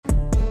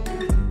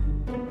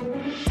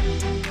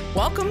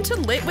Welcome to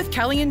Lit with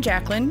Kelly and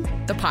Jacqueline,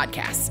 the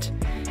podcast.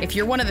 If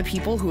you're one of the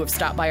people who have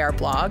stopped by our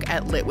blog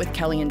at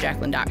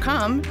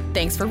litwithkellyandjacqueline.com,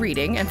 thanks for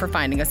reading and for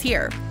finding us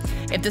here.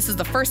 If this is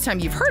the first time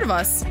you've heard of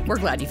us, we're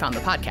glad you found the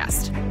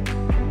podcast.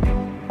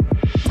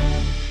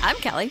 I'm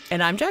Kelly.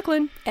 And I'm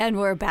Jacqueline. And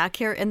we're back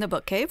here in the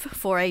book cave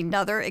for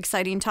another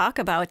exciting talk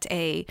about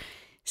a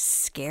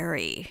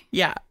scary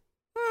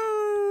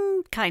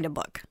kind of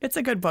book. It's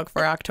a good book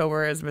for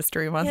October as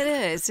Mystery Month. It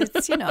is.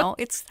 It's,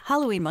 it's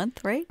Halloween month,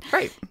 right?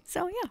 Right.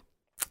 So,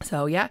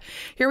 yeah.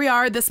 Here we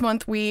are. This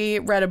month we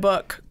read a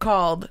book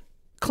called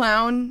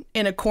Clown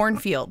in a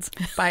Cornfield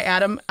by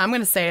Adam, I'm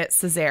going to say it,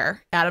 Césaire.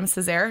 Adam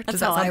Césaire.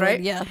 Does that sound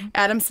right? Yeah.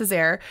 Adam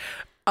Césaire.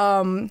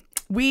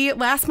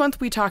 Last month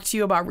we talked to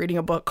you about reading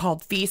a book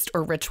called Feast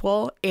or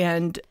Ritual,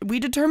 and we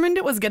determined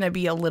it was going to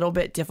be a little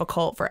bit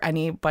difficult for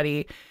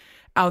anybody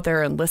out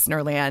there in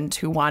listener land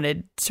who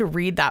wanted to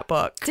read that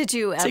book. Did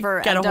you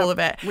ever get a hold of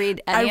it?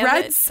 I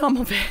read some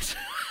of it.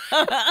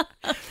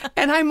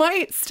 And I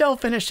might still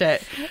finish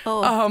it.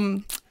 But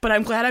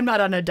I'm glad I'm not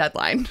on a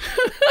deadline.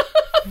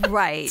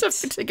 Right.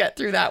 to get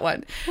through that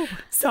one.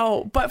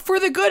 So, but for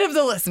the good of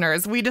the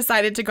listeners, we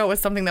decided to go with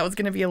something that was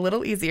going to be a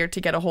little easier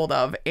to get a hold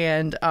of.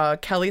 And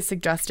Kelly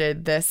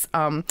suggested this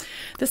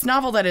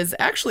novel that is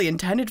actually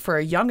intended for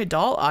a young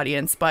adult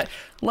audience, but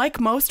like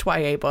most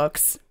YA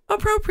books,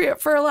 appropriate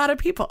for a lot of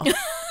people.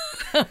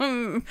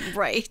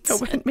 Right. So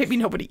maybe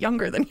nobody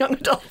younger than young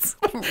adults.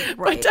 Right.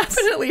 But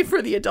definitely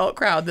for the adult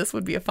crowd, this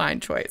would be a fine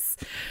choice.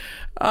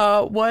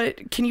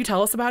 What can you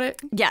tell us about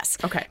it? Yes.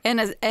 Okay. In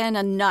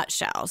a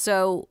nutshell.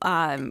 So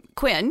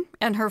Quinn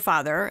and her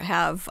father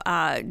have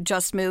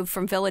just moved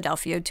from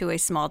Philadelphia to a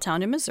small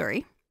town in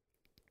Missouri.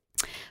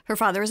 Her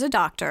father is a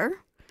doctor.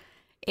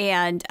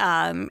 And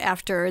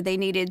after they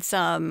needed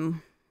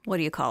some... what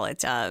do you call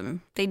it?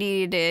 They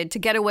needed to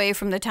get away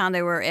from the town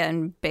they were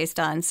in based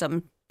on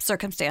some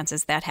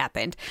circumstances that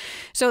happened.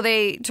 So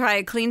they try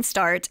a clean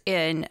start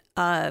in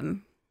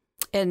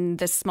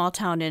this small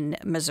town in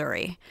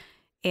Missouri.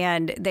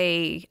 And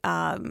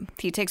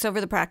he takes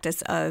over the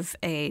practice of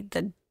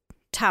the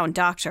town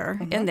doctor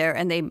in there,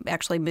 and they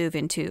actually move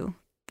into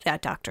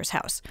that doctor's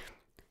house.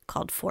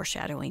 Called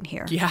foreshadowing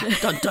here. Yeah.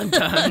 Dun, dun,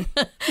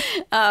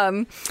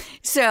 dun.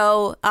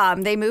 So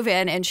they move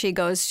in and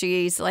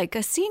she's like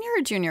a senior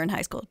or junior in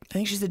high school? I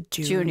think she's a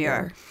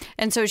junior.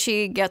 And so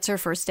she gets her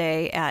first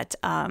day at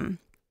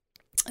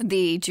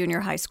the junior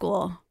high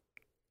school.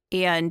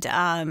 And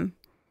I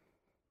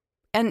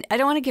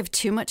don't want to give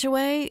too much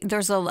away.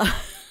 There's a lot.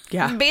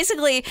 Yeah.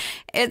 Basically,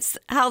 it's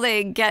how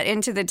they get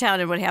into the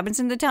town and what happens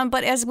in the town.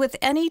 But as with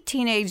any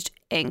teenage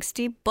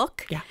angsty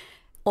book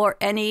or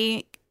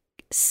any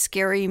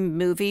scary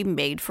movie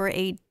made for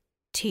a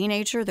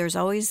teenager, there's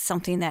always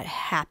something that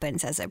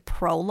happens as a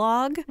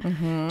prologue.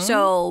 Mm-hmm.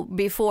 So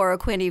before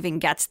Quinn even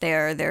gets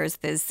there, there's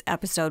this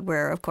episode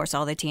where, of course,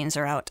 all the teens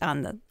are out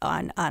on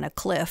a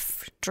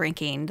cliff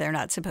drinking. They're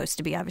not supposed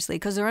to be, obviously,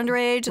 because they're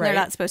underage, and they're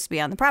not supposed to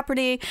be on the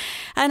property.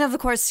 And of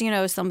course,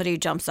 somebody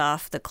jumps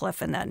off the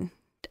cliff and then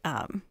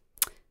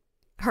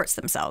hurts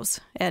themselves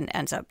and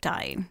ends up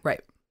dying. Right.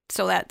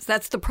 So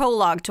that's the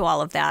prologue to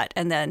all of that.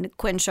 And then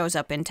Quinn shows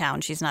up in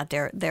town. She's not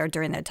there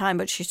during that time,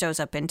 but she shows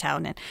up in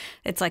town. And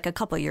it's like a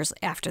couple of years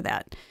after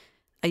that.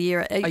 A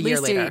year later.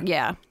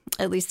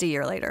 At least a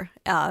year later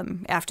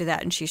after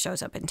that. And she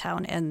shows up in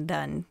town. And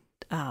then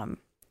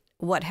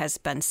what has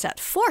been set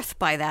forth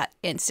by that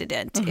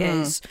incident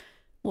is,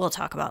 we'll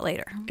talk about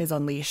later. Is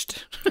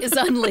unleashed.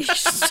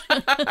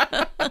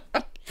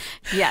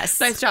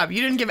 Yes. Nice job.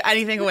 You didn't give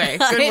anything away.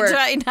 Good work.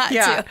 I try not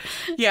to.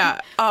 Yeah.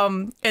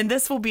 And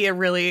this will be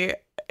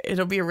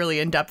it'll be a really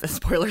in-depth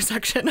spoiler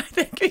section, I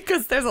think,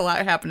 because there's a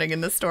lot happening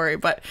in this story.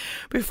 But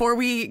before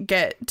we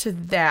get to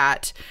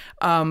that,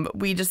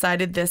 we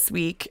decided this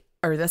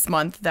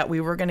month that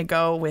we were going to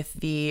go with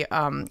the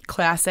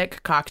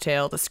classic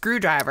cocktail, the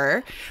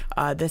Screwdriver.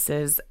 This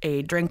is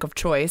a drink of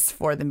choice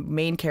for the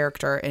main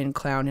character in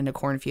Clown in a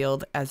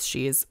Cornfield as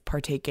she is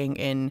partaking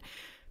in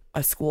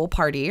a school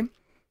party.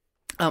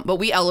 But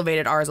we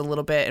elevated ours a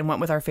little bit and went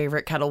with our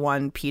favorite Kettle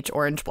One Peach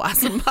Orange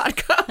Blossom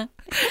vodka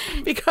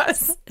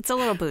because it's a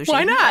little bougie.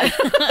 Why not?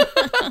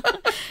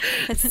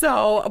 But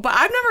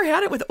I've never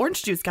had it with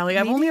orange juice, Kelly.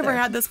 I've only ever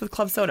had this with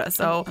club soda.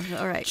 So,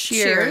 all right,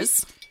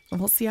 cheers. And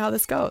we'll see how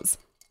this goes.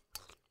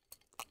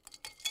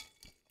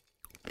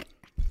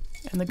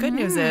 And the good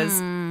news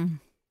is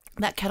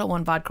that Kettle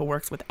One vodka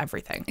works with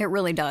everything. It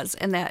really does.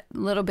 And that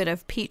little bit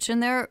of peach in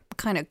there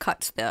kind of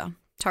cuts the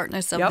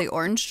tartness of the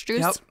orange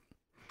juice. Yep.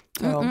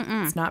 So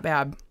it's not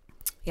bad.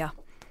 Yeah.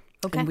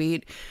 Okay. And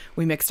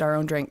we mixed our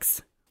own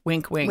drinks.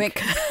 Wink, wink.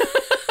 Wink.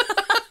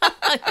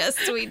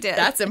 Yes, we did.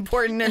 That's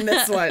important in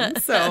this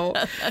one. So,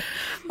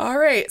 all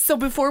right. So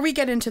before we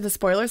get into the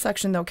spoiler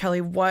section, though,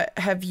 Kelly, what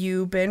have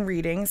you been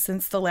reading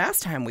since the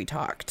last time we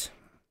talked?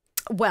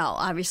 Well,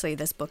 obviously,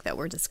 this book that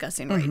we're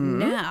discussing right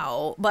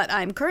now, but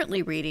I'm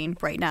currently reading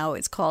right now.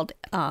 It's called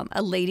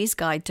A Lady's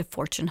Guide to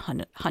Fortune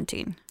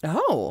Hunting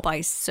Oh.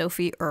 by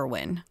Sophie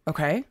Irwin.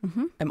 Okay.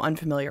 I'm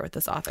unfamiliar with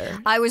this author.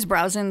 I was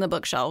browsing the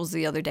bookshelves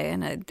the other day,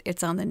 and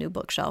it's on the new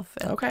bookshelf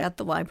at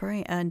the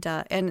library.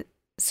 And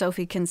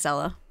Sophie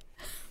Kinsella,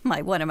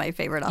 one of my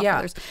favorite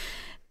authors. Yeah.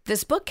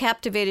 This book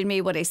captivated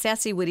me. What a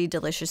sassy, witty,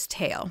 delicious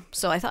tale.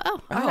 So I thought,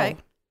 all right.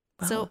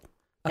 Well, So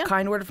a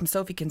kind word from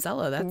Sophie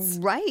Kinsella. That's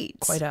right.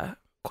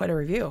 quite a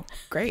review.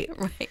 Great.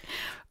 Right.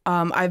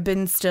 I've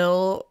been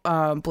still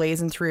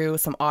blazing through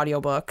some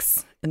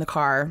audiobooks in the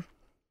car.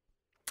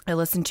 I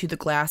listened to The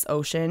Glass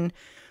Ocean,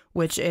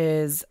 which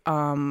is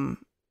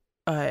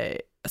a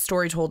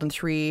story told in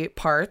 3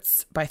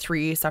 parts by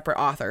 3 separate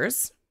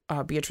authors,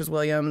 Beatrice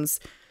Williams,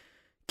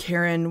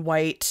 Karen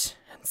White,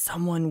 and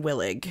someone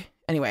Willig.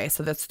 Anyway,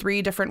 so that's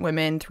 3 different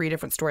women, 3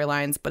 different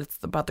storylines, but it's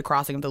about the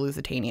crossing of the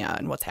Lusitania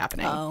and what's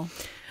happening. Oh.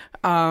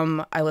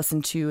 I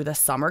listened to The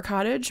Summer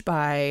Cottage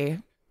by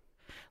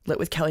Lit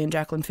with Kelly and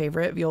Jacqueline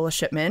favorite Viola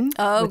Shipman.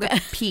 Oh, with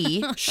a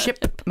P.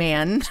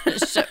 Shipman.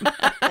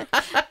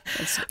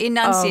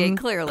 Enunciate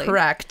clearly.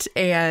 Correct.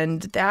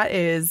 And that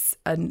is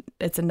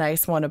it's a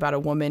nice one about a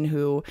woman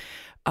who,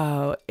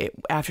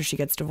 after she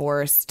gets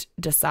divorced,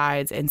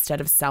 decides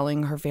instead of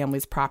selling her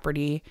family's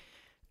property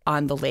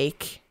on the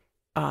lake,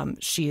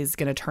 she is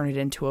going to turn it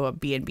into a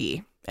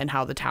B&B, and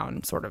how the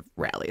town sort of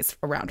rallies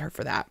around her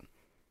for that.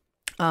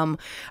 I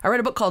read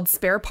a book called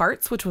Spare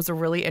Parts, which was a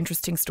really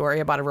interesting story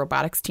about a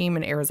robotics team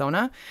in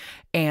Arizona.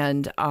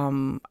 And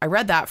I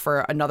read that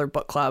for another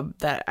book club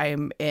that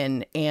I'm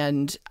in,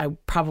 and I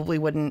probably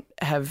wouldn't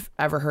have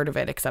ever heard of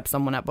it except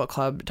someone at book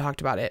club talked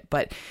about it.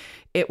 But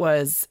it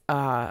was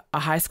a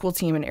high school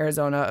team in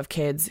Arizona of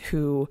kids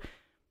who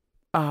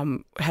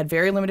had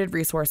very limited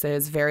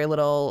resources, very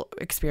little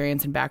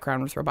experience and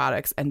background with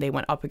robotics, and they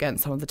went up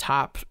against some of the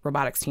top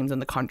robotics teams in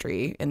the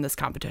country in this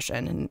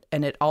competition.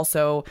 And it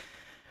also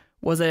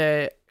was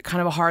a kind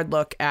of a hard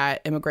look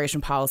at immigration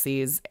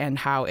policies and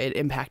how it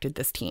impacted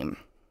this team.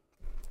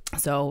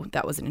 So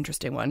that was an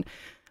interesting one.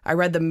 I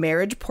read The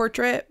Marriage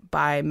Portrait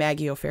by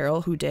Maggie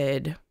O'Farrell, who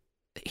did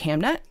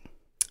Hamnet.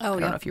 Oh, I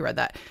don't know if you read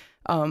that.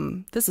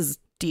 This is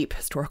deep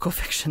historical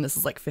fiction. This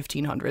is like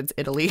 1500s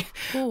Italy.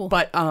 Cool.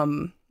 But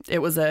it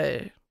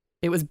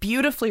was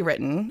beautifully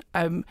written.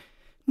 I'm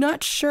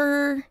not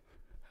sure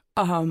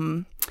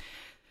that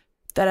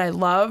I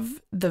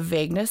love the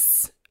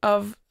vagueness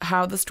of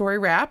how the story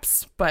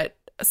wraps, but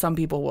some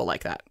people will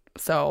like that.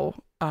 So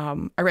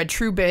I read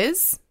True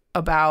Biz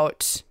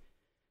about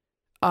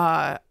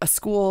a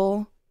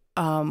school,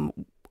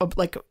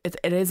 like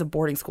it is a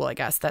boarding school, I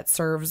guess, that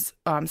serves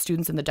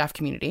students in the deaf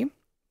community.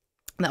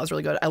 And that was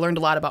really good. I learned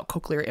a lot about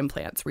cochlear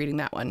implants reading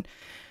that one.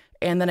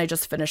 And then I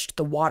just finished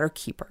The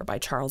Waterkeeper by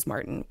Charles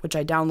Martin, which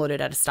I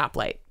downloaded at a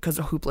stoplight because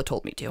Hoopla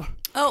told me to.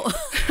 Oh,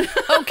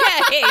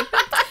 okay.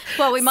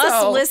 Well, we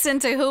must listen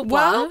to Hoopla.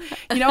 Well,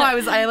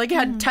 I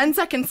had 10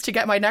 seconds to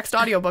get my next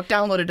audiobook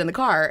downloaded in the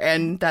car,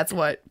 and that's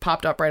what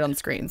popped up right on the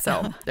screen.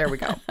 So there we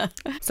go.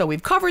 So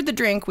we've covered the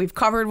drink. We've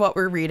covered what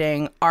we're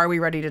reading. Are we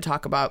ready to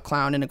talk about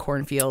Clown in a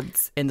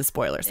Cornfields in the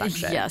spoiler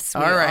section? Yes,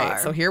 we All right. are.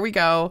 So here we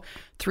go.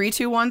 3,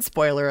 2, 1,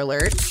 spoiler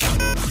alert.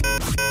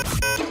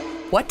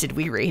 What did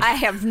we read? I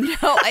have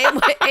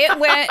it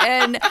went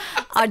in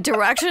a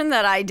direction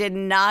that I did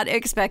not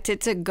expect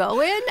it to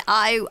go in.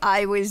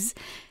 I was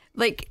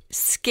like,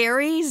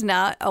 scary's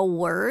not a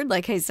word,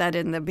 like I said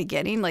in the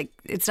beginning. Like,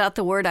 it's not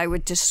the word I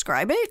would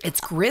describe it.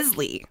 It's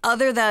grisly.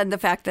 Other than the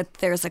fact that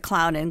there's a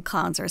clown and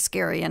clowns are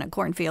scary in a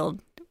cornfield.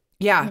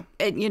 Yeah.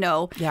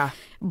 Yeah.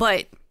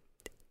 But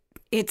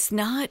it's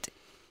not,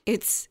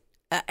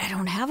 I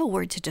don't have a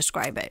word to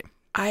describe it.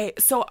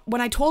 So when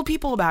I told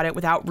people about it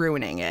without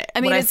ruining it, I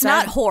mean, it's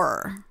not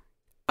horror.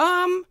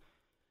 I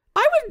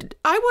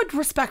would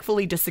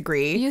respectfully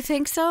disagree. You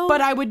think so? But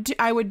I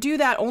would do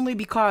that only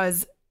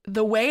because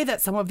the way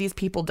that some of these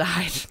people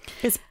died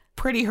is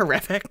pretty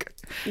horrific.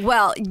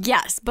 Well,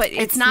 yes, but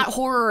it's not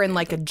horror and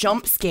like a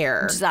jump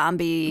scare.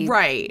 Zombie.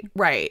 Right.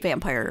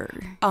 Vampire.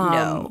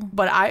 No.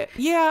 But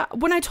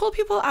when I told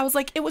people, I was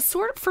like, it was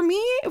sort of, for me,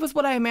 it was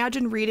what I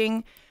imagined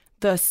reading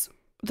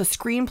the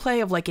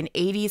screenplay of like an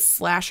 80s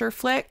slasher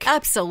flick.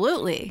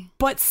 Absolutely.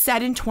 But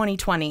set in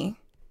 2020.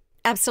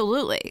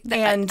 Absolutely.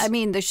 And I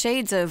mean, the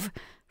shades of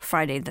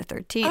Friday the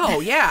 13th. Oh,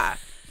 yeah.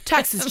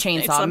 Texas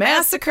Chainsaw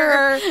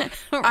Massacre.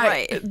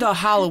 Right. The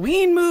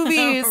Halloween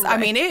movies. Right. I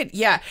mean,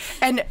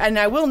 And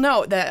I will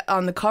note that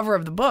on the cover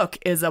of the book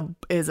is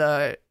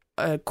a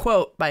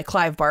quote by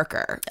Clive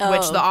Barker,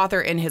 which the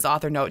author in his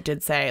author note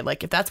did say,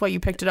 like, if that's why you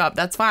picked it up,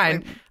 that's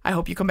fine. I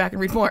hope you come back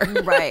and read more.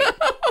 Right.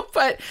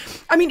 But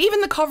I mean,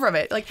 even the cover of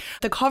it, like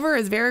the cover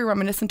is very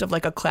reminiscent of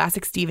like a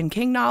classic Stephen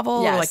King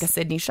novel, or like a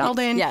Sidney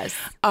Sheldon. Yes.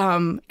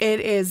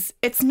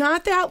 It's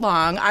not that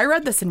long. I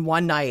read this in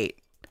one night.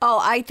 Oh,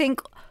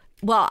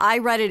 I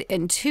read it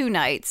in 2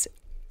 nights.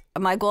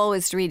 My goal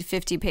was to read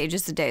 50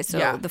 pages a day.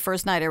 So the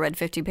first night I read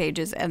 50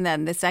 pages. And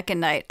then the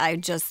second night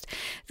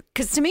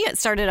because to me it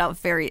started out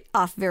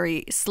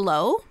very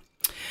slow.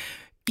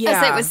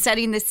 As it was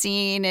setting the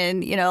scene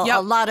and, Yep.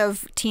 a lot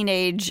of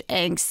teenage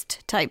angst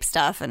type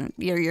stuff and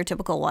your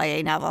typical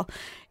YA novel.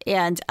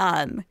 And,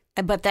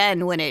 but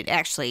then when it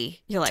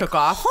actually, you're like, Took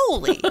off.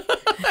 Holy.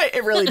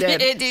 It really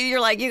did. You're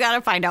like, you got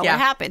to find out Yeah.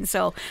 what happened.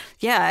 So,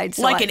 yeah. It's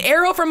Like an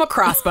arrow from a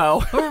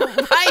crossbow.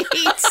 Right.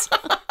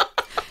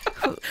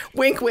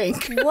 Wink,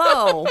 wink.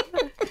 Whoa.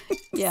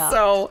 Yeah.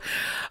 So,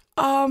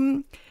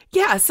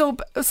 yeah. So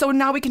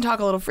now we can talk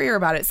a little freer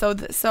about it.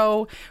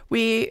 So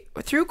we,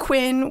 through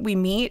Quinn, we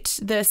meet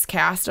this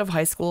cast of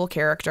high school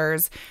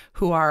characters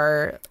who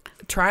are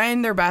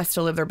trying their best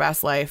to live their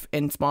best life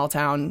in small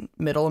town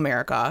middle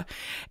America.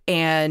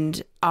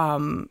 And,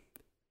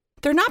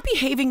 they're not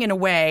behaving in a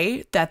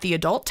way that the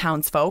adult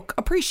townsfolk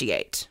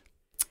appreciate.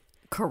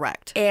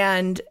 Correct.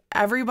 And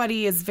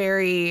everybody is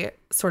very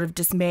sort of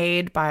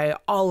dismayed by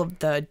all of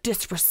the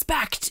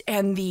disrespect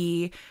and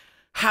the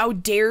how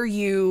dare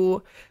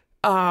you,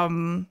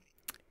 how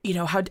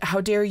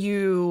dare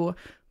you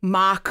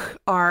mock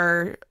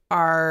our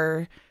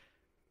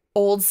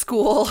old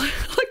school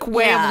like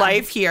way of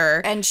life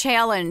here And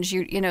challenge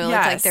you,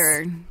 Yes. it's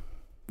like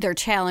they're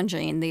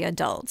challenging the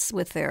adults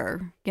with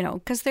their,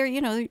 because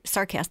they're,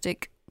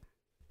 sarcastic,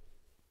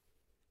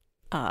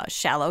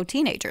 shallow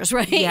teenagers,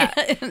 right? Yeah.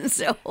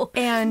 So,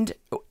 And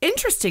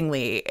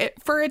interestingly,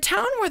 for a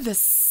town where the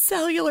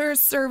cellular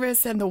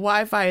service and the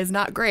Wi-Fi is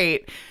not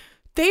great,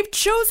 they've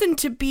chosen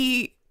to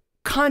be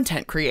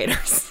content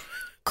creators.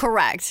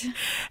 correct.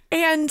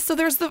 And so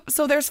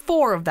there's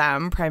four of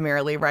them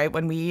primarily, right?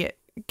 When we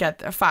get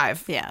the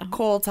five. Yeah.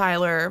 Cole,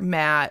 Tyler,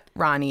 Matt,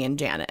 Ronnie, and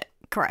Janet.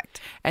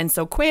 Correct. And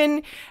so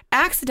Quinn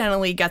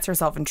accidentally gets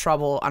herself in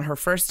trouble on her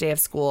first day of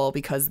school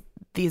because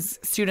these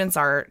students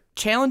are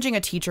challenging a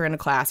teacher in a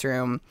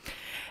classroom.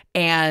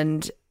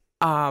 And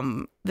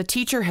the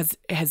teacher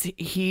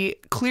he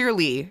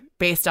clearly,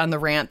 based on the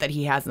rant that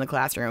he has in the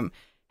classroom,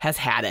 has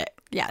had it.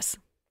 Yes.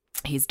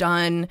 He's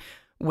done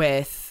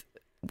with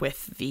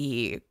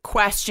the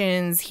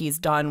questions. He's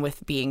done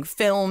with being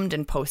filmed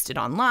and posted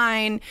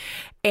online.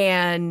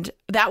 And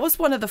that was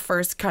one of the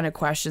first kind of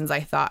questions I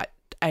thought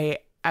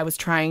I was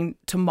trying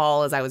to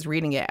mull as I was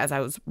reading it, as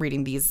I was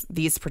reading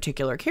these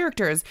particular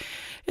characters,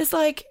 is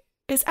like,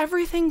 is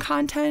everything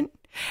content?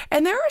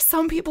 And there are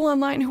some people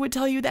online who would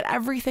tell you that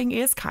everything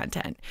is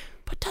content,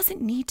 but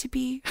doesn't need to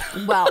be.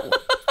 Well,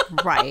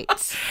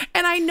 right.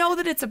 And I know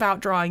that it's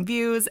about drawing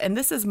views, and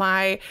this is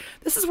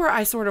where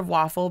I sort of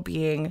waffle,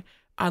 being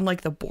on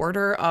like the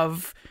border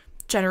of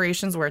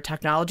generations where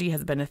technology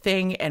has been a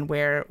thing and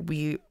where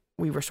we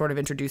were sort of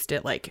introduced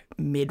it like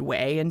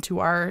midway into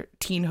our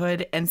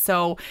teenhood. And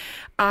so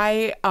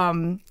I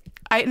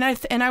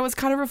was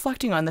kind of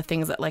reflecting on the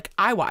things that like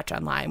I watch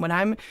online when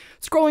I'm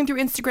scrolling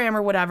through Instagram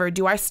or whatever.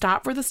 Do I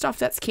stop for the stuff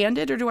that's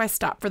candid or do I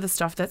stop for the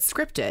stuff that's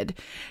scripted?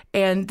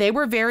 And they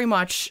were very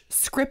much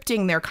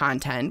scripting their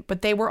content,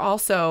 but they were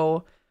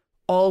also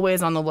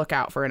always on the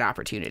lookout for an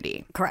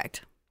opportunity.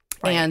 Correct.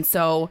 Right. And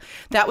so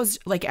that was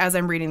like, as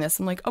I'm reading this,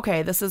 I'm like,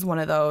 okay, this is one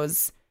of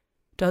those,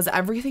 does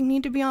everything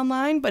need to be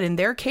online? But in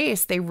their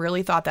case, they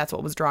really thought that's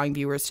what was drawing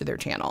viewers to their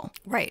channel.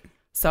 Right.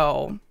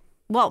 So,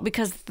 well,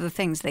 because the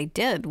things they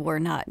did were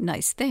not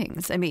nice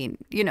things. I mean,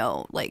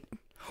 like.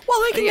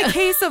 Well, like in the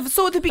case of,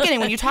 so at the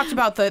beginning, when you talked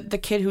about the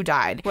kid who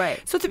died.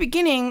 Right. So at the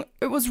beginning,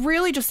 it was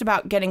really just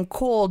about getting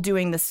Cole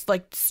doing this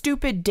like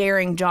stupid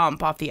daring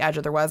jump off the edge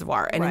of the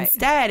reservoir. And Right.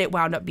 instead, it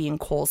wound up being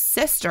Cole's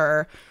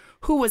sister,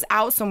 who was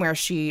out somewhere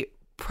she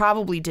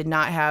probably did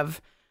not have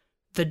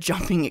the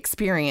jumping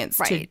experience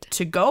Right.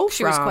 to go from.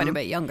 She was quite a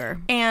bit younger.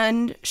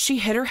 And she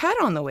hit her head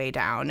on the way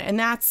down. And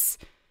that's,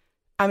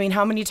 I mean,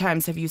 how many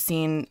times have you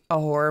seen a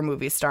horror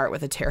movie start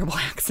with a terrible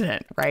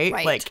accident, right?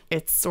 Right. Like,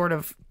 it's sort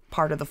of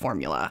part of the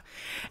formula.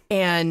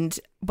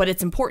 But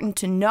it's important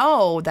to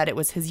know that it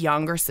was his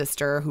younger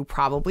sister who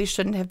probably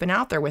shouldn't have been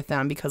out there with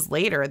them, because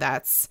later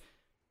that's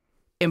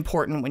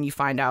important when you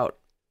find out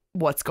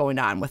what's going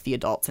on with the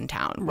adults in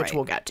town, which Right.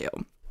 we'll get to.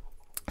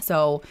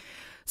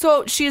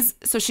 she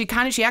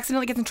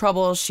accidentally gets in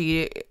trouble.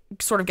 She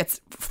sort of gets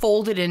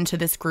folded into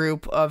this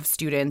group of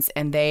students,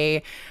 and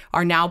they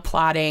are now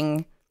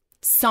plotting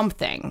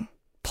something.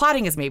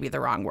 Plotting is maybe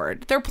the wrong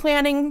word. They're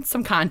planning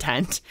some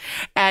content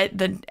at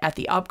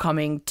the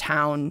upcoming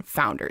town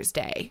Founders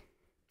Day.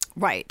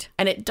 Right.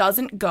 And it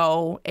doesn't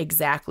go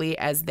exactly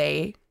as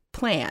they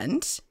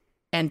planned,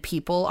 and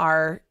people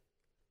are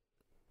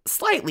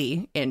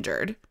slightly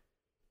injured.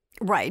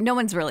 Right. No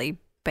one's really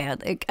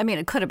bad. I mean,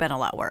 it could have been a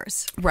lot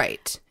worse.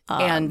 Right.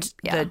 And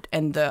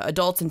the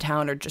adults in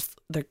town are just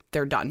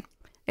they're done.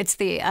 It's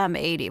the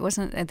M80,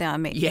 wasn't it? The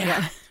M80.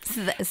 Yeah.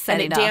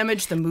 And it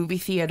damaged the movie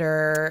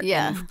theater.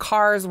 Yeah. And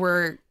cars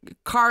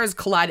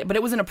collided, but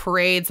it was in a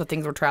parade, so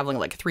things were traveling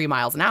like 3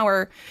 miles an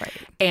hour. Right.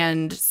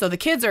 And so the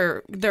kids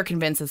they're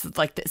convinced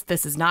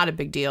this is not a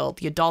big deal.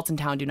 The adults in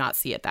town do not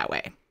see it that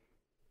way.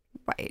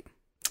 Right.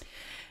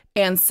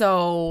 And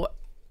so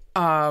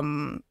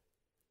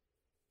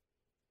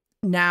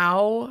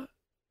now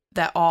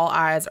that all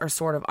eyes are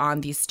sort of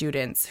on these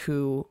students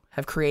who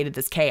have created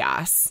this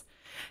chaos,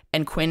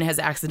 and Quinn has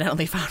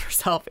accidentally found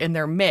herself in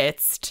their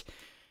midst,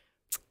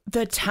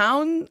 the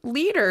town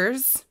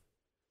leaders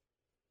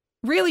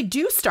really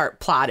do start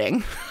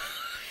plotting.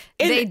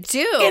 They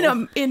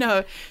do. In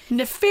a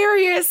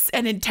nefarious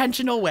and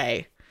intentional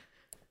way.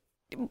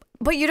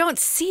 But you don't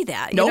see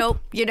that. Nope.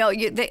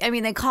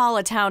 They call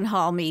a town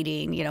hall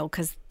meeting,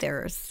 because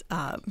there's,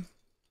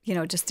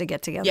 just to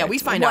get together. Yeah, we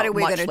find what out are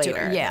we much gonna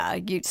later. do? Yeah,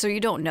 so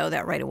you don't know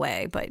that right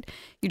away, but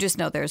you just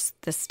know there's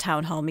this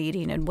town hall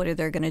meeting and what are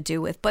they going to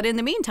do with. But in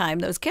the meantime,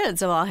 those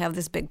kids will all have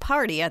this big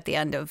party at the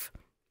end of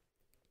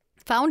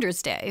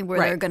Founders Day where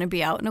they're going to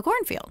be out in a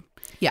cornfield.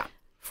 Yeah.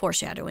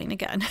 Foreshadowing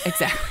again.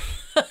 Exactly.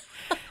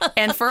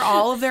 And for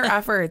all of their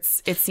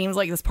efforts, it seems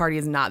like this party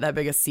is not that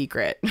big a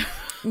secret.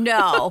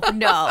 No.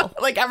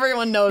 Like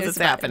everyone knows it's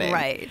happening.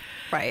 Right.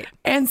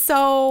 And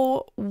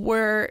so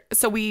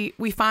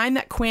we find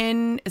that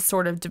Quinn is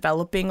sort of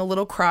developing a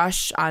little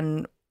crush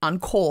on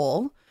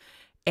Cole,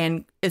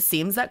 and it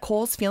seems that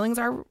Cole's feelings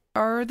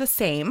are the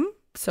same.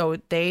 So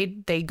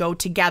they go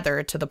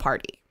together to the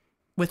party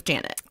with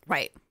Janet.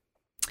 Right.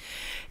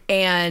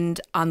 And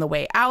on the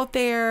way out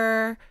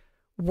there,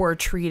 we're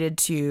treated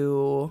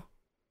to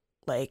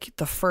like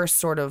the first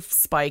sort of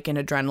spike in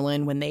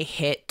adrenaline when they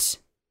hit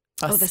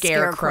a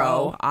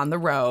scarecrow on the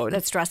road.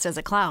 That's dressed as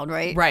a clown,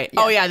 right? Right.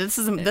 Yeah. Oh yeah, this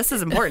is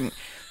important.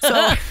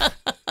 So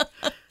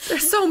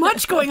there's so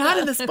much going on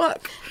in this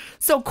book.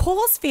 So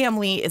Cole's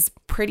family is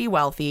pretty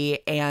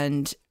wealthy,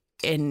 and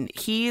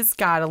he's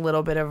got a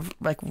little bit of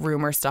like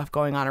rumor stuff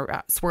going on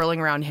swirling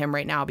around him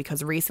right now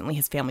because recently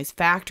his family's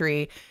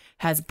factory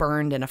has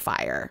burned in a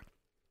fire.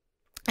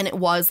 And it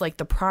was like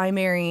the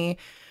primary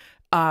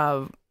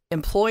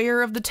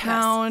employer of the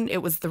town. Yes. It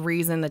was the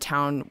reason the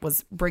town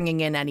was bringing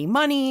in any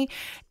money.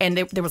 And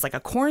there was like a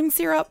corn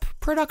syrup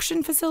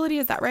production facility.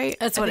 Is that right?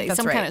 That's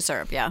some kind of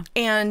syrup, yeah.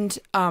 And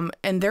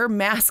their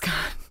mascot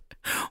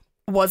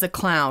was a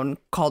clown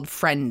called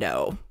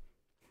Friendo.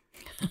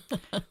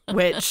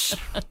 Which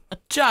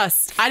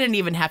I didn't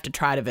even have to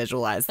try to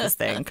visualize this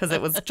thing because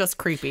it was just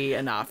creepy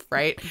enough,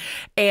 right?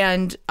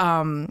 And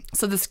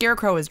so the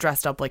scarecrow is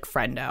dressed up like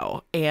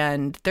Friendo,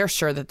 and they're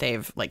sure that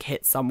they've like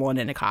hit someone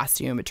in a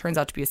costume. It turns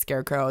out to be a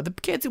scarecrow. The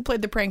kids who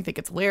played the prank think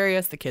it's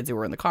hilarious. The kids who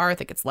were in the car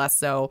think it's less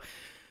so.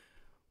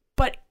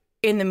 But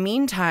in the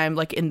meantime,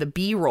 like in the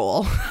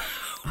B-roll,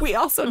 we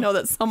also know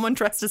that someone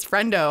dressed as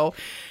Friendo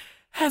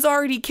has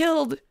already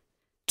killed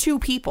 2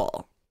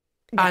 people.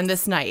 Yes. On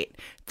this night,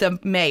 the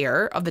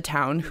mayor of the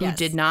town, who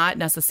did not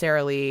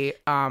necessarily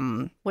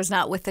was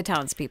not with the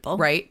townspeople,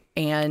 right,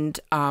 and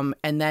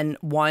then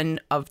one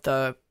of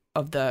the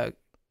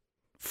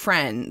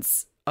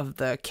friends of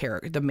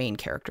the main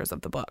characters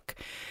of the book,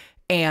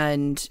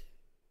 and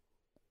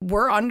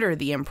we're under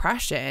the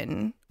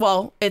impression,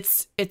 well,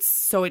 it's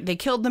so they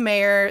killed the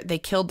mayor, they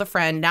killed the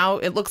friend. Now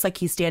it looks like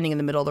he's standing in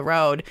the middle of the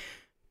road.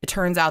 It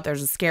turns out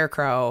there's a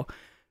scarecrow.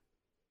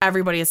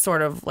 Everybody is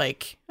sort of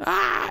like,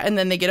 and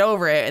then they get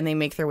over it and they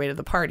make their way to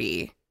the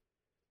party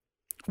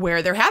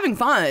where they're having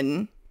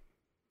fun.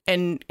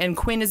 And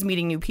Quinn is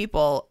meeting new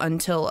people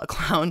until a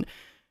clown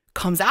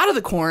comes out of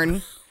the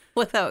corn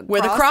with a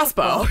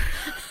crossbow.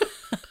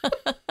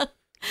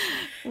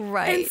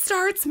 Right. And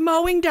starts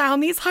mowing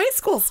down these high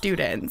school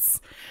students.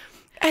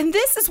 And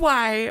this is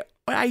why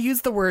I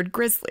use the word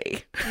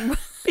grisly,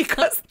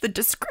 because the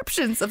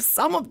descriptions of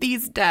some of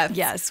these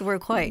deaths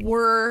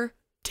were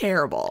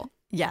terrible.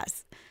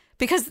 Yes.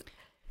 Because,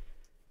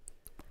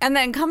 and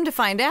then come to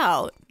find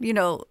out,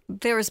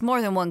 there's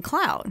more than one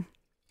clown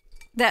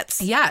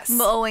that's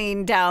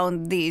mowing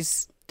down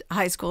these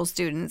high school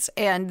students,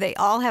 and they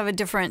all have a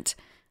different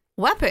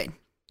weapon.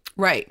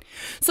 Right.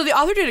 So the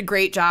author did a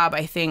great job,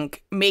 I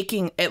think,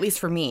 making, at least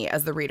for me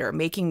as the reader,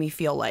 making me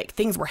feel like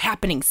things were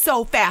happening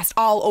so fast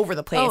all over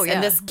the place. Oh, yeah.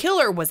 And this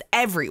killer was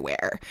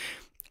everywhere.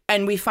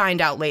 And we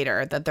find out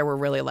later that there were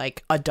really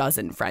like a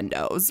dozen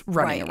friendos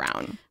running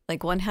around.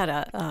 Like one had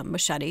a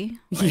machete.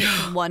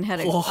 One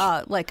had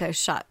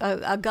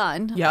a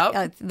gun.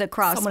 Yep. The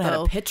crossbow. Someone had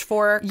a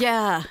pitchfork.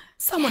 Yeah.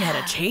 Someone had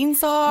a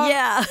chainsaw.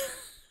 Yeah.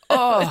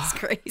 Oh, that's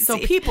crazy. So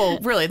people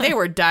really, they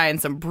were dying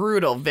some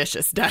brutal,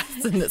 vicious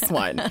deaths in this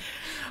one.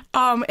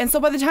 And so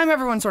by the time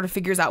everyone sort of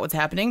figures out what's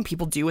happening,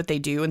 people do what they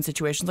do in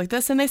situations like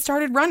this, and they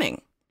started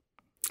running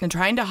and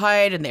trying to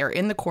hide, and they were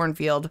in the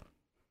cornfield.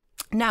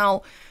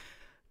 Now,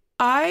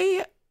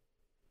 I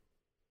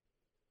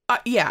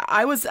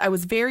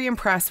was very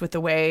impressed with the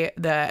way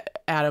that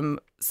Adam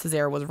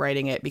Cesare was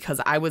writing it,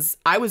 because I was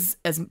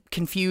as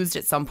confused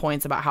at some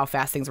points about how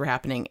fast things were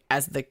happening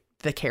as the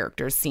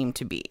characters seemed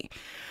to be.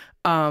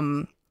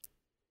 I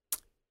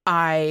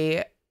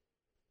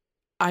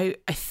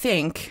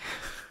think,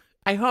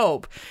 I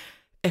hope,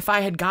 if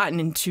I had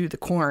gotten into the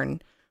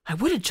corn, I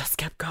would have just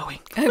kept going.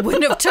 I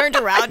wouldn't have turned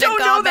around. I don't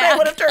know that I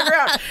would have turned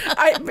around.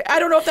 I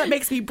don't know if that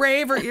makes me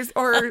brave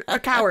or a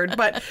coward,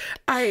 but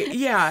I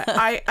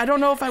don't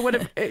know if I would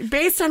have,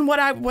 based on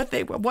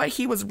what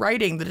he was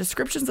writing, the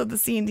descriptions of the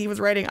scene he was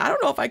writing. I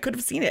don't know if I could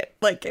have seen it.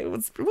 Like it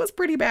was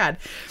pretty bad,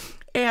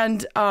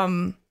 and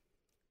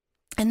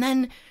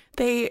then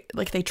they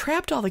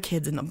trapped all the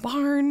kids in the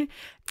barn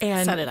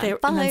and Set it on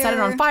and then set it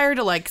on fire. fire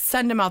to like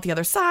send them out the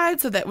other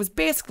side. So that was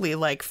basically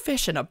like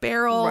fish in a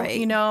barrel, Right,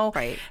 you know?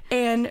 right.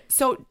 And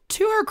so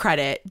to her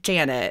credit,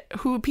 Janet,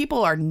 who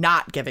people are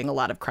not giving a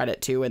lot of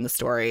credit to in the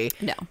story.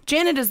 No.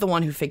 Janet is the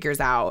one who figures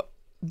out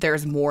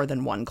there's more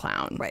than one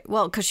clown. Right.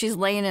 Well, because she's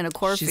laying in a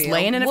cornfield. She's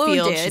laying in a field.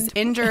 wounded. She's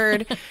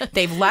injured.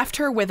 They've left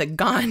her with a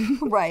gun.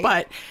 Right.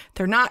 But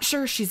they're not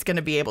sure she's going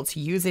to be able to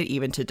use it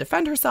even to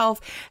defend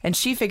herself. And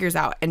she figures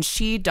out, and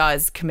she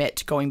does commit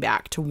to going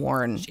back to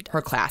warn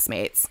her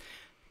classmates.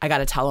 I got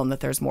to tell them that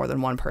there's more than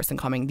one person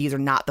coming. These are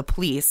not the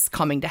police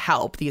coming to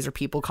help. These are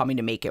people coming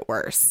to make it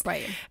worse.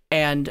 Right.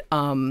 And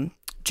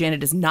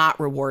Janet is not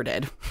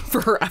rewarded for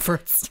her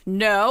efforts.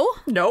 No.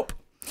 Nope.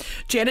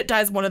 Janet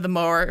dies one of the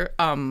more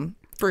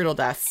brutal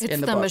deaths It's in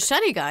the the book.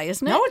 machete guy,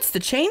 isn't it? No, it's the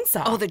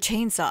chainsaw. Oh, the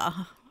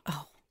chainsaw.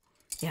 Oh,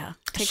 yeah.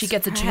 She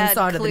gets a her head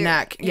chainsaw to the clear-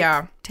 neck. it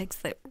Yeah. Takes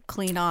the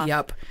clean off.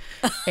 Yep.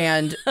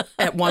 And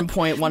at one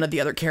point, one of the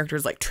other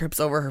characters like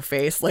trips over her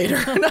face later.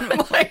 And I'm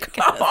like,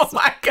 oh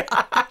my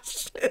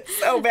gosh, it's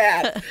so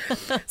bad.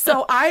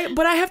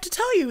 But I have to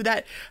tell you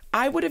that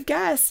I would have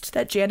guessed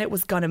that Janet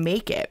was going to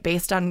make it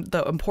based on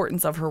the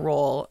importance of her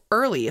role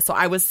early. So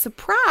I was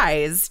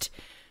surprised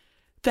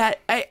that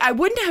I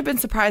wouldn't have been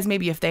surprised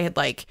maybe if they had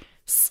like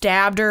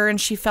stabbed her and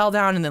she fell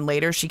down and then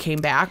later she came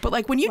back. But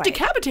like when you Right.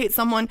 decapitate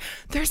someone,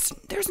 there's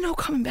no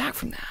coming back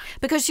from that.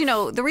 Because,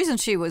 the reason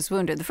she was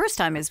wounded the first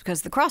time is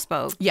because the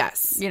crossbow,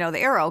 Yes. the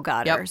arrow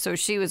got her. Yep. So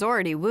she was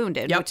already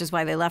wounded, Yep. which is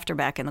why they left her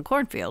back in the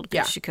cornfield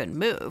because Yeah. she couldn't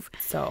move.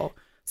 So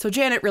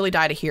Janet really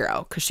died a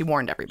hero because she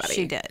warned everybody.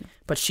 She did.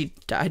 But she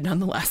died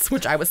nonetheless,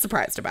 which I was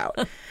surprised about.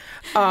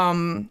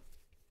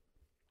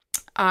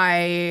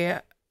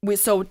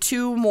 So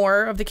two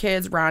more of the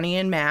kids, Ronnie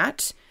and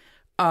Matt,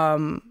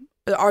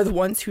 are the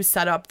ones who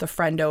set up the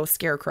Friendo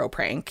scarecrow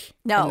prank.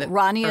 No, in the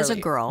Ronnie is a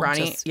girl.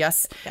 Ronnie,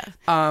 yes. Yeah.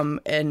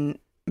 And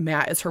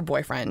Matt is her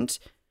boyfriend.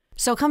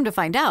 So come to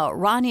find out,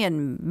 Ronnie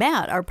and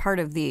Matt are part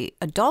of the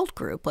adult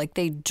group. Like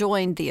they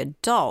joined the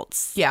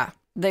adults. Yeah.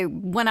 They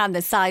went on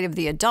the side of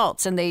the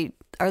adults, and they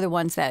are the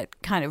ones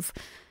that kind of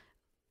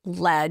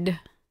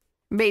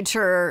made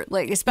sure,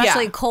 like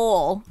especially Yeah.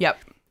 Cole, Yep.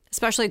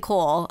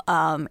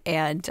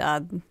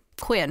 and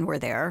Quinn were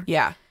there.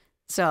 Yeah.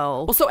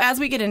 So Well, so as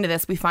we get into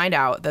this, we find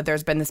out that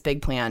there's been this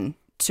big plan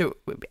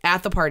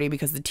at the party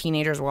because the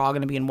teenagers were all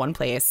going to be in one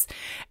place,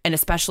 and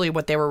especially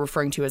what they were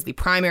referring to as the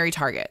primary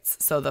targets.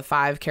 So the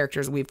 5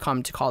 characters we've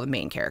come to call the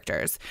main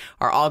characters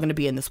are all going to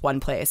be in this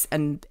one place,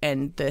 and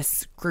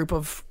this group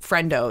of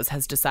friendos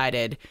has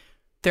decided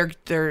they're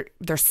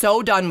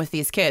so done with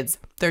these kids,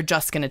 they're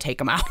just going to take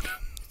them out.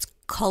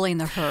 culling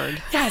the herd.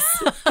 Yes,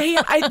 they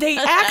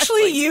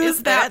actually Like, use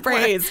is that that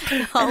what- phrase.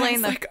 And I Culling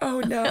was the- like,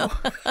 oh no.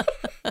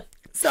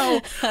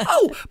 So,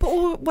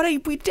 but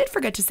what we did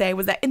forget to say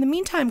was that in the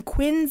meantime,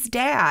 Quinn's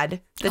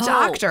dad, the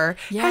doctor,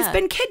 has yeah.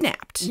 been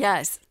kidnapped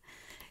Yes.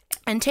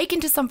 and taken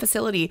to some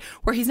facility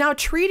where he's now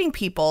treating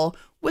people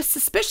with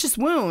suspicious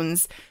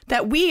wounds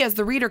that we as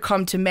the reader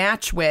come to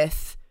match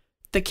with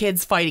the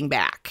kids fighting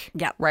back.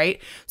 Yep. Right?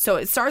 So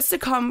it starts to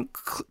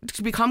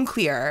become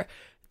clear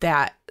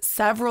that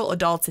several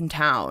adults in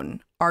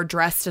town are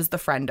dressed as the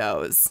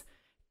friendos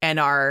and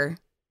are,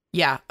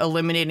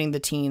 eliminating the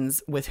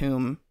teens with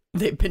whom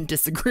they've been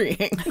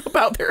disagreeing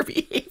about their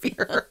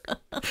behavior.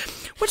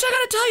 Which I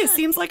gotta tell you,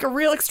 seems like a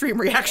real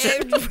extreme reaction.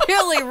 It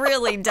really,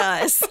 really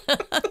does.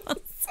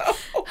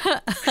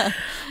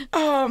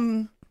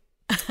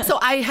 So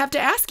I have to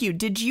ask you,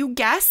 did you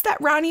guess that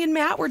Ronnie and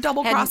Matt were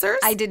double And crossers?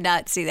 I did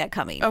not see that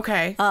coming.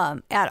 Okay.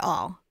 At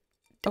all.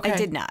 Okay. I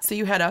did not. So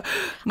you had a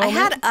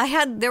moment? I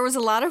had there was a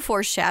lot of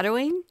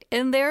foreshadowing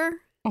in there.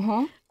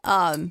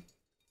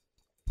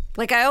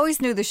 Like I always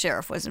knew the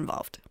sheriff was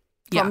involved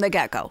from the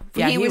get-go.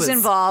 Yeah, he was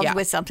involved yeah.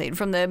 with something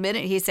from the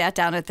minute he sat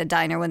down at the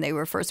diner when they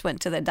first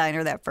went to the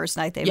diner that first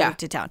night they moved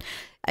to town.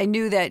 I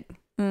knew that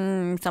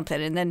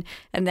something,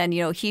 and then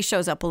he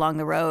shows up along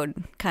the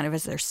road kind of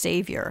as their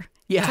savior.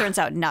 Yeah. Turns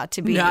out not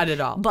to be. Not at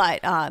all.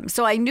 But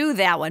so I knew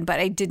that one, but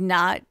I did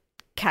not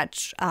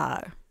catch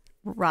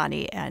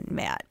Ronnie and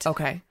Matt.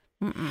 Okay.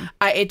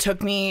 It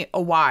took me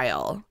a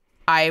while.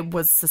 I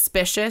was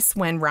suspicious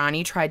when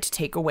Ronnie tried to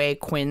take away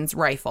Quinn's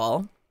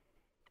rifle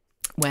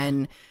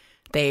when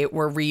they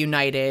were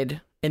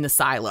reunited in the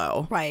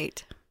silo.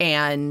 Right.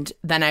 And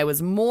then I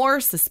was more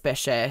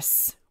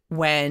suspicious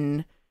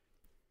when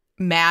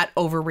Matt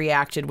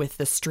overreacted with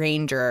the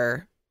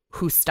stranger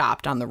who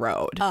stopped on the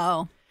road.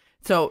 Oh.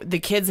 So the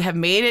kids have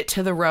made it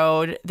to the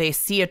road. They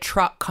see a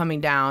truck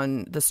coming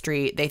down the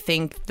street. They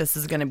think this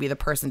is going to be the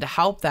person to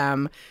help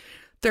them.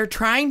 They're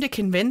trying to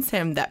convince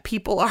him that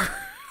people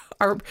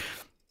are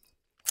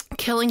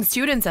killing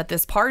students at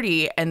this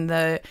party, and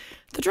the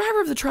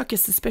driver of the truck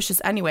is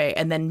suspicious anyway.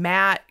 And then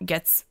Matt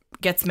gets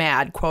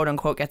mad, quote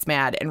unquote, gets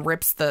mad, and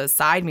rips the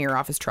side mirror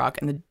off his truck,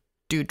 and the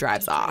dude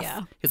drives off.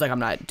 Yeah. He's like, I'm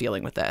not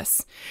dealing with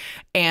this.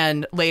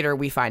 And later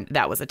we find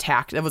that was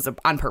attacked. It was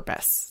on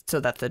purpose so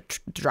that the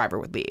driver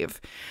would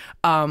leave.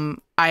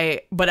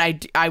 I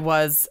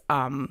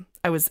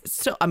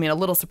still, I mean, a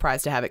little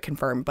surprised to have it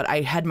confirmed, but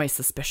I had my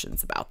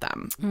suspicions about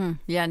them.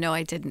 Yeah, no,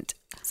 I didn't.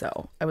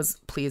 So I was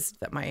pleased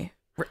that my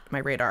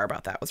radar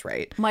about that was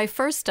right. My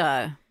first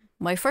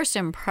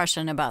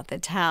impression about the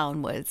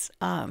town was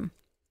it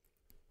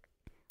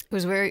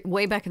was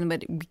way back in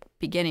the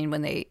beginning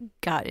when they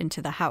got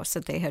into the house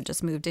that they had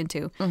just moved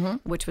into,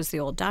 which was the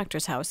old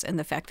doctor's house, and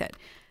the fact that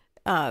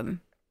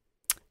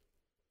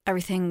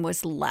everything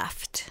was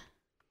left.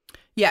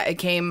 Yeah, it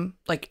came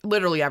like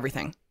literally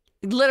everything.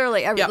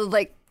 Literally,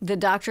 like the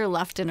doctor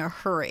left in a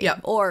hurry,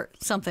 or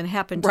something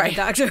happened to the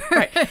doctor.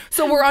 Right.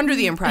 So we're under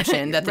the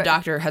impression that the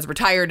doctor has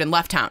retired and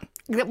left town.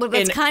 Well,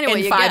 that's kind of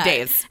what you get. In 5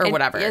 days or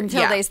whatever.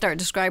 Until they start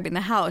describing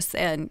the house,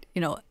 and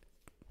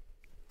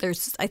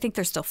I think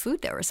there's still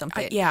food there or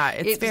something.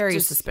 It's very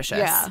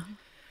suspicious.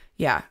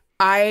 Yeah.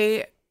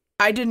 I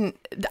didn't,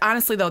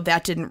 honestly though,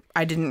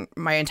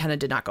 my antenna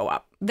did not go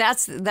up.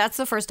 That's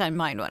the first time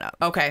mine went up.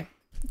 Okay.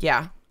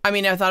 Yeah. I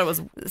mean, I thought it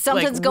was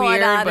something's like, going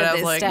weird, on but in I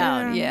was this like,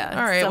 town. Yeah.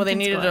 All right. Well, they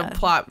needed a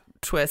plot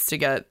twist to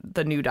get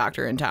the new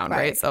doctor in town,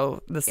 right?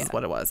 So this is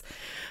what it was.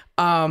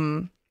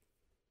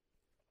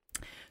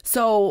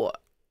 So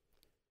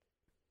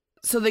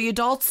the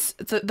adults,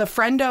 the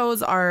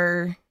friendos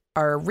are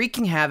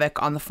wreaking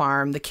havoc on the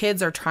farm. The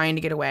kids are trying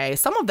to get away.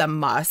 Some of them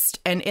must.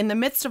 And in the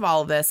midst of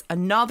all of this,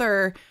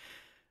 another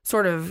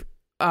sort of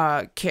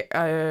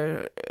outlying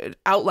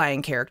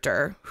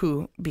character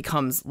who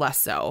becomes less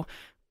so,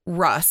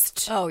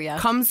 Rust,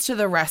 comes to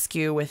the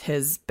rescue with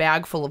his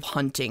bag full of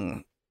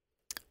hunting.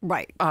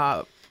 Right.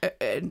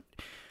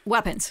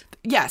 Weapons.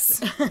 Yes,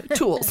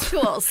 tools.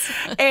 Tools.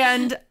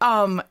 And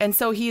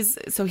so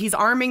he's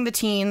arming the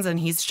teens, and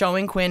he's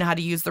showing Quinn how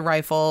to use the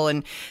rifle,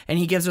 and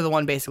he gives her the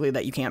one basically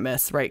that you can't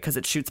miss, right? Because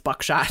it shoots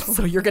buckshot,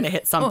 so you're gonna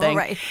hit something.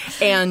 Right.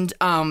 And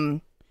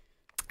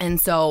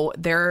so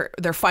they're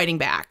fighting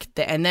back,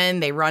 and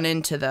then they run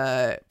into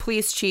the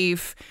police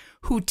chief,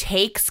 who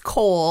takes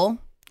Cole,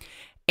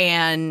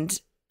 and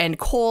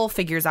Cole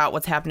figures out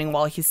what's happening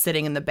while he's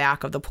sitting in the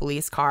back of the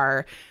police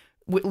car,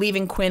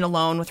 leaving Quinn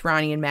alone with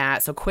Ronnie and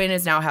Matt. So Quinn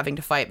is now having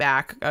to fight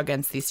back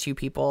against these two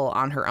people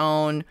on her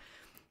own.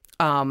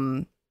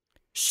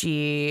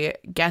 She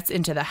gets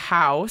into the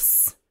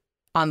house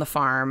on the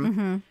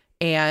farm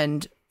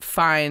and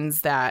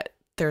finds that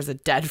there's a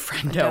dead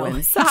friendo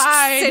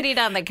inside, sitting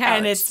on the couch,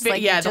 and it's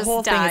like the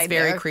whole thing is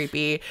very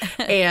creepy.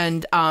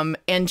 And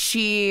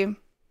she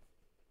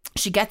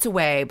gets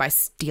away by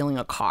stealing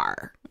a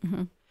car.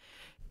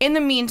 In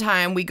the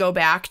meantime, we go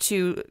back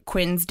to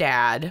Quinn's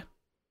dad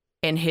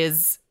in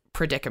his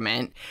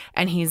predicament,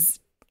 and he's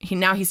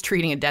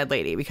treating a dead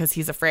lady because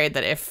he's afraid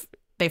that if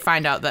they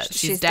find out that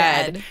she's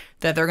dead,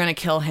 that they're going to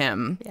kill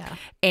him. Yeah.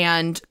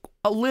 And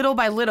little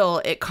by little,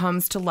 it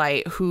comes to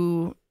light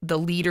who the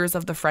leaders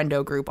of the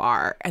friendo group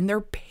are, and they're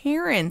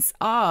parents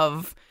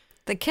of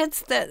the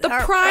kids that the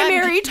are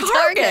primary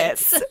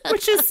targets,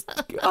 which is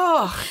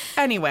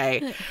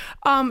anyway.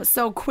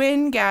 So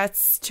Quinn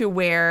gets to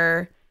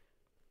where,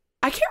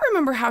 I can't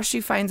remember how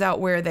she finds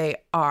out where they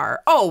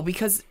are. Oh,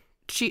 because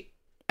she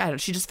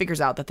just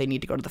figures out that they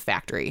need to go to the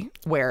factory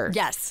where the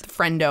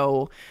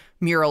friendo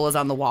mural is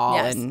on the wall,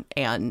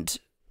 and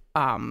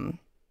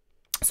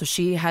so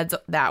she heads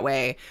that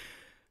way.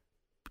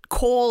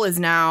 Cole is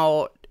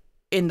now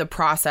in the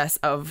process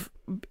of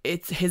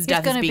his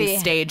death is being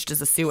staged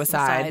as a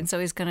suicide, so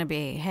he's going to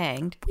be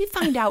hanged. We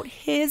find out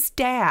his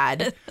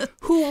dad,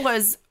 who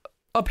was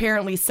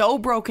apparently so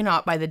broken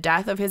up by the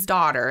death of his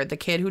daughter, the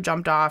kid who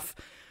jumped off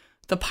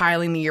the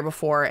piling the year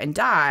before and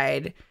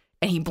died,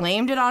 and he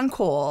blamed it on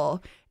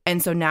Cole.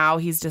 And so now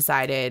he's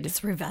decided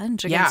it's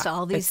revenge against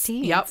all these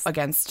teens. Yep,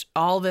 against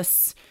all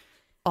this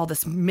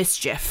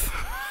mischief.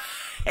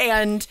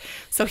 And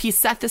so he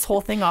set this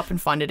whole thing up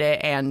and funded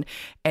it, and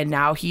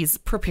now he's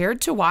prepared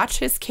to watch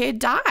his kid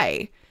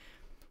die.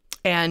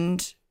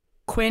 And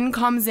Quinn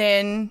comes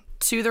in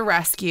to the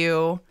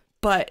rescue,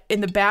 but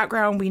in the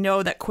background we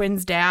know that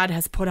Quinn's dad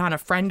has put on a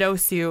friendo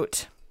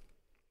suit.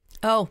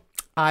 Oh.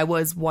 I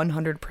was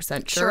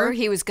 100% sure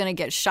he was going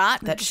to get shot.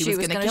 That she was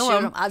going to kill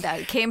him.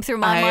 That came through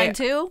my mind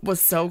too.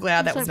 Was so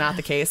glad that was not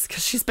the case,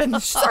 because she's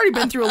already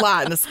been through a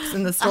lot in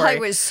this story. I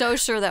was so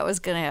sure that was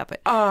going to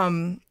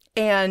happen.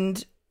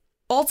 And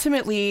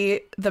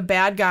ultimately, the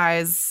bad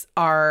guys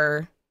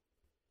are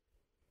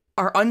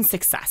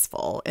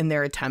unsuccessful in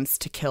their attempts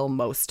to kill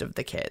most of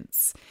the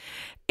kids.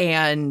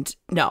 And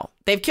no,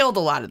 they've killed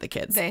a lot of the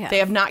kids. They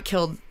have not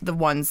killed the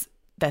ones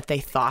that they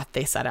thought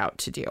they set out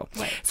to do.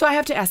 Right. So I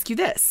have to ask you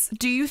this.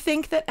 Do you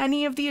think that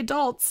any of the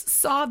adults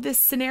saw this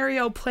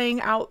scenario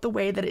playing out the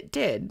way that it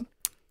did?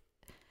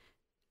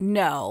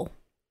 No.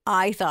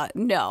 I don't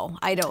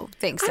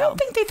think so. I don't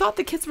think they thought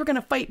the kids were going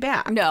to fight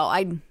back. No,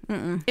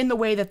 in the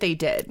way that they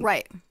did.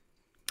 Right.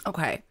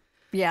 Okay.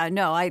 Yeah,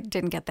 no, I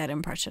didn't get that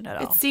impression at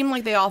all. It seemed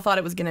like they all thought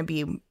it was going to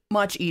be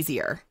much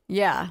easier.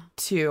 Yeah.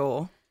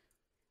 To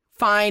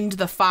find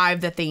the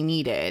 5 that they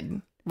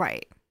needed.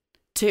 Right.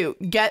 To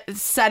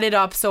set it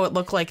up so it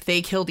looked like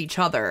they killed each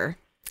other.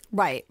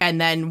 Right.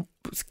 And then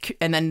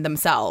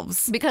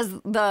themselves. Because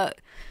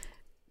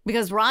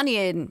because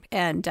Ronnie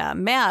and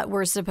Matt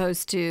were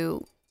supposed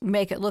to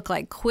make it look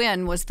like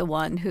Quinn was the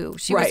one who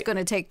she was going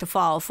to take the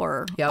fall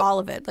for all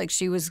of it. Like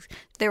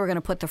they were going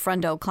to put the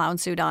Friendo clown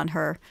suit on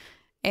her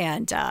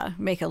and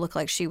make it look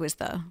like she was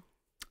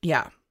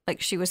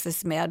like she was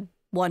this mad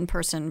one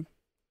person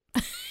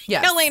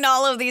killing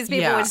all of these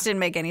people, which didn't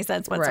make any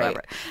sense whatsoever.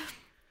 Right.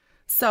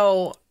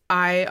 So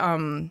I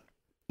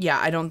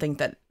don't think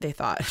that they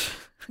thought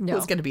it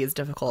was going to be as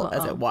difficult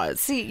as it was.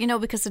 See,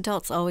 because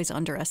adults always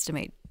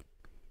underestimate.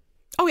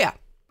 Oh, yeah.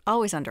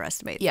 Always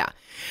underestimate. Yeah.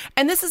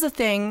 And this is a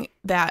thing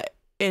that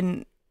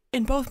in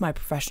both my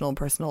professional and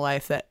personal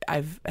life that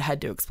I've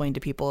had to explain to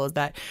people is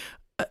that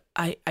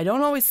I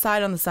don't always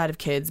side on the side of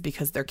kids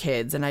because they're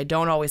kids, and I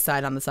don't always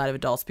side on the side of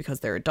adults because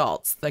they're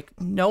adults. Like,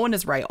 no one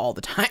is right all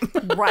the time.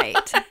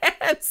 Right.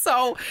 And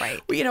so,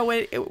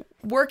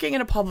 working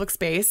in a public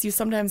space, you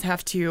sometimes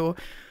have to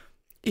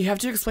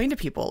explain to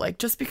people, like,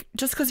 just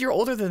because you're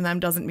older than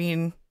them doesn't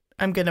mean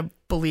I'm going to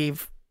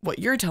believe what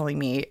you're telling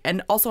me.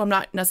 And also, I'm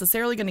not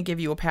necessarily going to give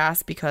you a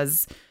pass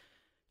because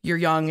you're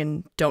young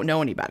and don't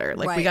know any better.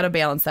 Like, we got to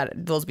balance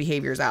those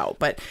behaviors out.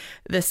 But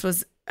this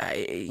was,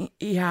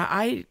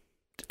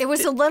 it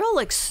was a little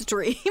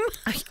extreme.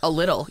 A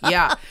little,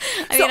 yeah.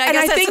 I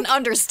guess that's an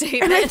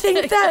understatement. And I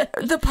think that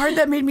the part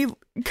that made me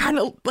kind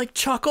of like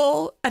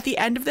chuckle at the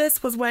end of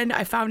this was when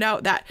I found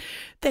out that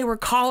they were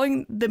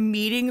calling the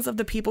meetings of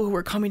the people who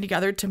were coming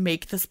together to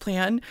make this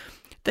plan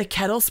the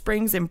Kettle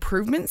Springs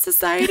Improvement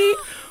Society,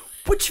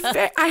 which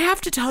I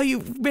have to tell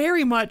you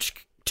very much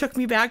took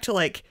me back to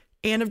like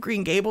Anne of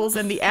Green Gables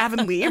and the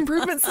Avonlea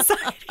Improvement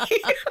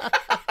Society.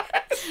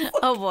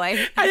 Oh, boy.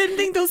 I didn't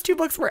think those two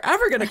books were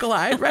ever going to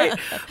collide, right?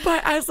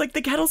 But I was like,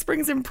 the Kettle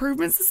Springs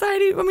Improvement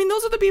Society, I mean,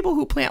 those are the people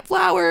who plant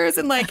flowers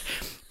and like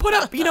put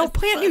up,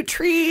 plant new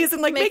trees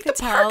and like make the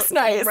parks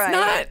nice,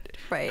 not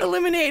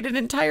eliminate an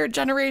entire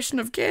generation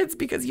of kids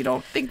because you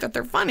don't think that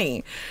they're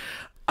funny.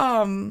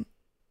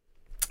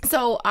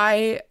 So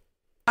I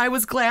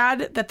was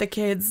glad that the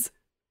kids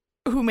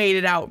who made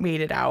it out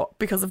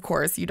because of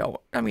course you don't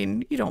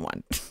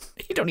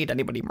need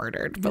anybody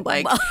murdered, but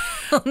like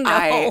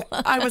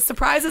I was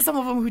surprised at some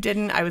of them who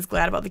didn't. I was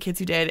glad about the kids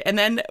who did. And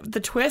then the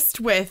twist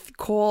with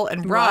Cole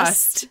and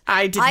Rust,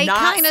 I did not see coming.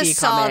 I kind of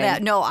saw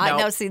that.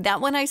 No, see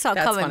that one I saw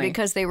That's coming funny.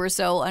 because they were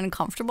so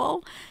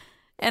uncomfortable.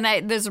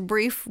 And there's a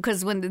brief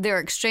because when their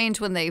exchange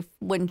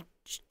when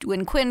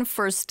Quinn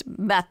first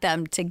met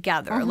them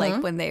together,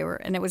 like when they were,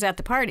 and it was at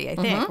the party, I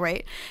think,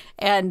 right?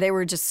 And they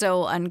were just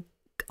so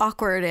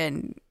awkward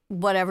and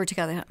whatever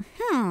together.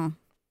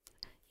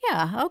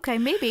 Yeah, okay,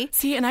 maybe.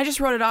 See, and I just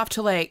wrote it off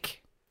to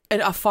like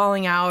a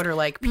falling out or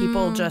like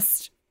people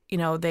just,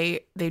 they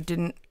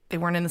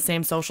weren't in the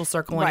same social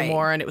circle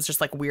anymore, and it was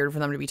just like weird for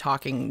them to be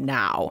talking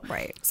now.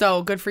 Right.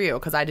 So good for you,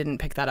 because I didn't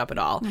pick that up at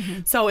all.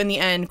 So in the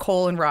end,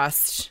 Cole and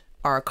Rust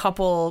are a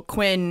couple.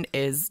 Quinn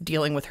is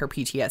dealing with her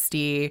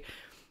PTSD.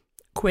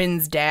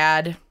 Quinn's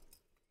dad,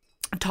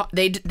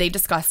 they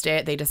discussed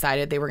it. They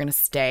decided they were going to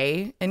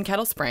stay in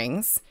Kettle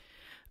Springs.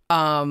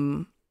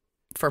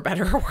 For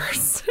better or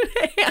worse.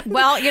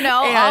 Well,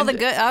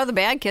 all the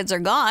bad kids are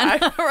gone.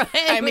 Right?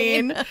 I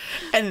mean,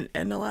 and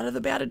a lot of the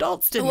bad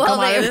adults didn't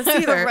come out of this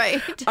either.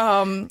 Right.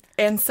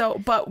 And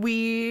so, but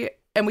we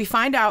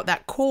find out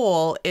that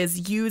Cole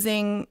is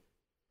using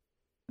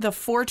the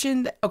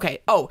fortune. Okay.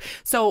 Oh,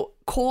 so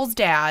Cole's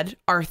dad,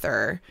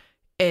 Arthur,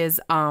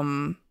 is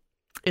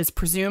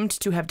presumed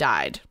to have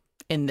died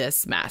in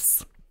this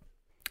mess,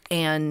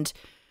 and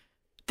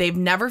they've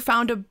never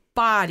found a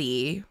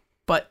body.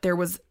 But there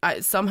was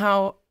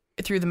somehow,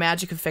 through the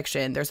magic of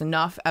fiction, there's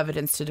enough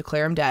evidence to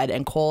declare him dead,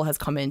 and Cole has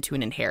come into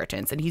an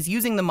inheritance. And he's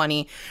using the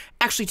money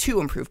actually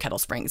to improve Kettle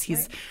Springs.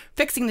 He's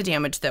fixing the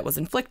damage that was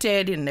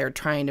inflicted, and they're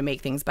trying to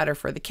make things better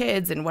for the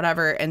kids and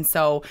whatever. And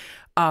so,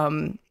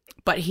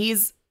 but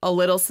he's a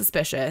little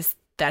suspicious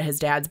that his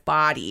dad's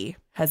body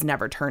has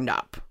never turned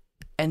up.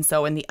 And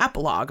so in the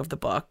epilogue of the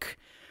book,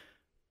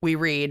 we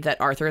read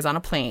that Arthur is on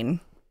a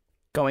plane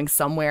going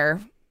somewhere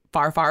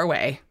far, far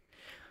away.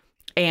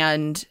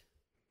 And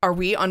are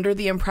we under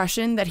the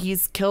impression that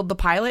he's killed the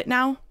pilot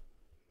now?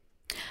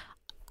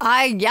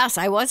 Yes,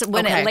 I was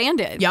when it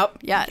landed. Yep.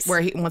 Yes.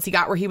 Once he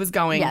got where he was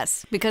going.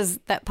 Yes, because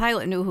that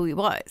pilot knew who he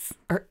was.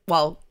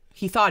 Well,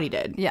 he thought he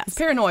did. Yes. His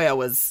paranoia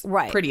was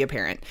pretty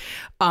apparent.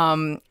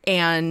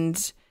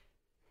 And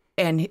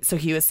so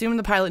he assumed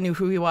the pilot knew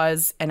who he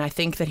was, and I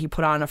think that he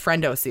put on a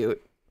friendo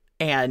suit,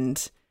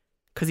 and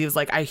because he was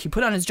like, he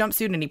put on his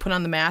jumpsuit and he put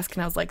on the mask,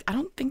 and I was like, I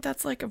don't think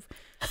that's like a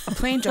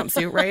plain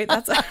jumpsuit, right?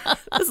 This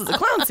is a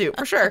clown suit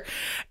for sure.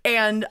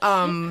 And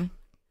I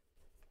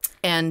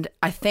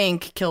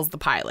think kills the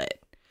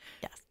pilot.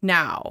 Yes.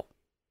 Now,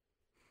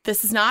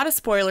 this is not a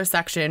spoiler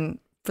section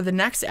for the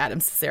next Adam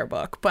Cesare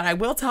book, but I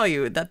will tell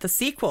you that the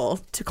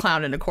sequel to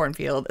Clown in a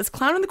Cornfield is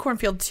Clown in the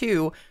Cornfield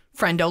 2,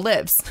 Friendo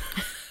Lives.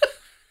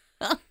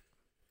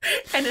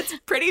 And it's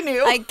pretty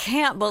new. I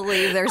can't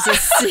believe there's a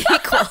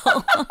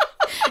sequel.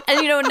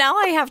 And now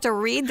I have to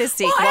read the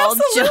sequel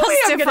just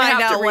to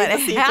find out what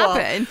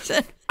happened.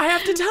 I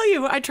have to tell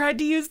you, I tried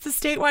to use the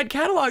statewide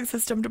catalog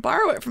system to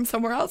borrow it from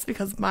somewhere else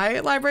because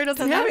my library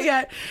doesn't have it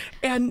yet.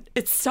 And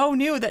it's so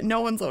new that no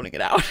one's loaning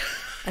it out.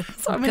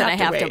 So I'm going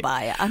to have to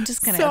buy it. I'm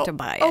just going to have to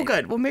buy it. Oh,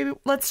 good. Well, maybe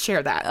let's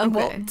share that.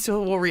 Okay.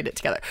 We'll read it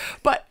together.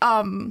 But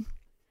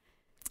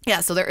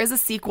yeah, so there is a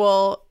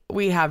sequel.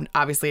 We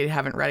obviously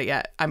haven't read it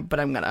yet, but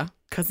I'm going to,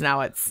 because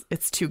now it's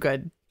too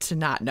good to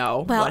not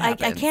know. Well, what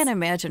happens. I can't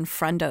imagine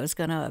Frendo's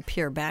going to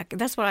appear back.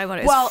 That's what I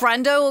want. Well, is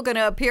Frendo going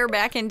to appear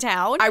back in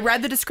town? I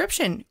read the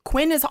description.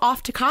 Quinn is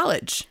off to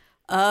college.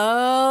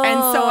 Oh. And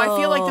so I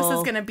feel like this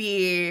is going to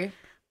be,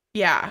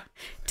 yeah.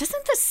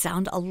 Doesn't this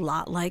sound a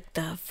lot like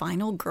the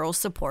Final Girl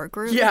Support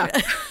Group? Yeah.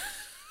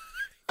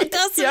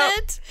 Doesn't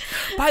it?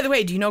 By the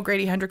way, do you know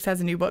Grady Hendrix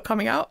has a new book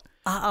coming out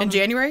in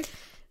January?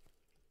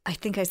 I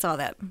think I saw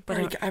that.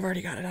 But I've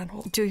already got it on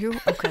hold. Do you?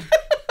 Okay.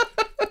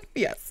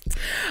 Yes.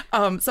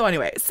 So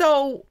anyway,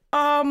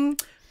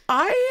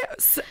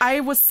 I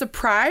was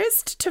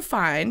surprised to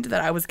find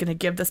that I was going to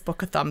give this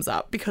book a thumbs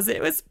up because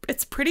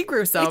it's pretty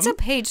gruesome. It's a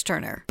page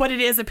turner. But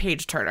it is a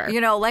page turner. You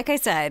know, like I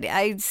said,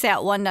 I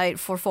sat one night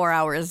for 4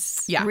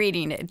 hours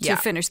reading it to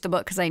finish the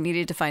book because I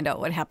needed to find out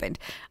what happened.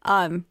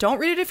 Don't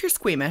read it if you're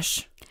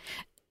squeamish.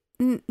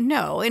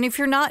 No. And if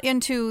you're not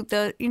into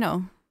the,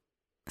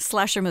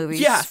 slasher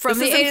movies from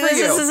the 80s,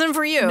 this isn't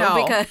for you.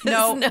 No, because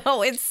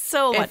no, it's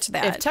so much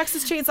that. If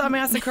Texas Chainsaw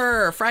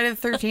Massacre or Friday the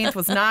 13th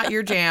was not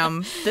your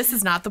jam, this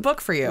is not the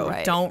book for you.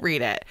 Right. Don't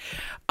read it.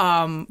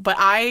 But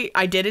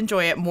I did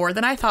enjoy it more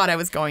than I thought I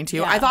was going to.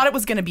 Yeah. I thought it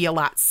was going to be a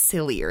lot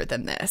sillier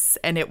than this,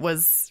 and it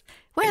was.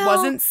 Well, it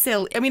wasn't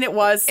silly. I mean, it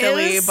was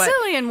silly, but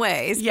silly in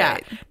ways. Yeah,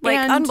 but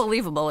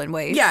unbelievable in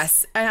ways.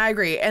 Yes, and I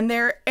agree.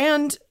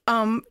 And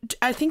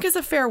I think as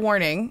a fair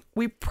warning,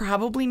 we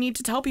probably need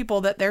to tell people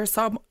that there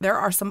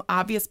are some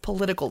obvious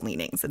political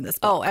leanings in this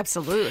book. Oh,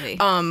 absolutely.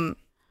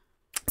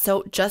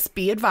 So just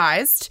be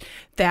advised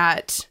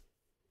that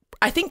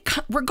I think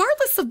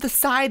regardless of the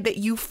side that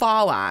you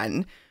fall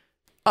on,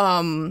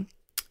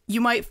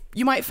 you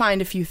might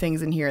find a few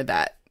things in here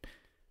that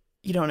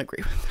you don't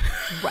agree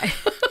with. Right.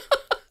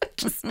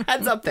 Just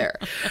heads up there.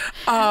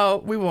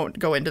 We won't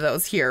go into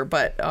those here,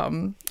 but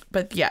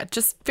yeah,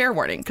 just fair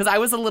warning, because I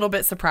was a little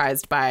bit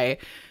surprised by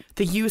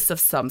the use of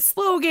some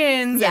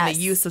slogans and the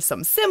use of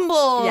some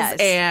symbols. Yes.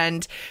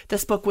 And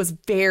this book was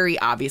very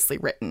obviously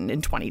written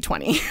in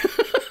 2020.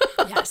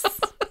 Yes.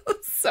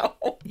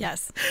 So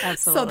yes,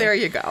 absolutely. So there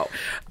you go.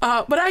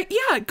 But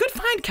good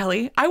find,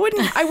 Kelly. I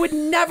would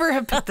never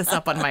have picked this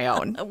up on my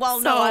own. Well,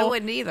 no, I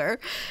wouldn't either.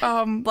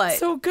 But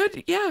so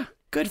good. Yeah.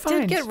 Good find.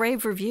 It did get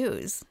rave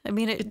reviews. I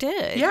mean, it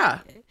did. Yeah.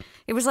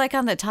 It was like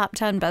on the top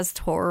 10 best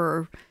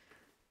horror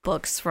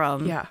books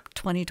from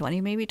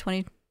 2020, maybe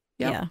 20.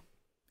 Yep. Yeah.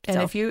 And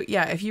So.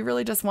 if you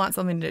really just want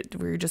something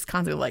where you're just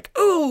constantly like,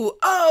 ooh,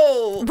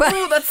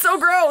 that's so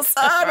gross.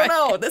 I don't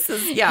know. This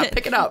is,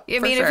 pick it up. I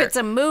mean, if it's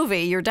a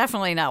movie, you're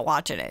definitely not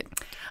watching it.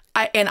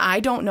 I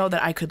don't know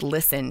that I could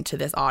listen to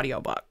this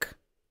audiobook.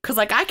 Because,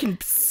 I can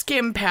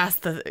skim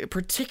past the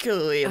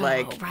particularly,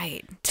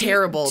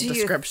 terrible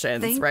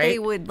descriptions, think right? They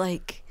would,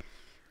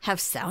 have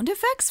sound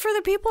effects for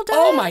the people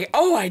dying?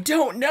 I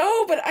don't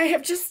know, but I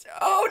have just,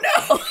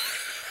 no.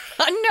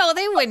 No,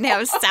 they wouldn't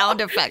have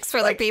sound effects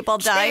for the people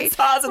dying.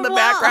 Chainsaws in the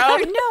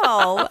background?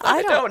 No,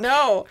 I don't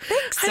know.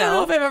 Think so. I don't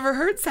know if I've ever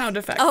heard sound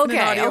effects in an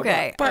audiobook.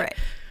 Okay, but,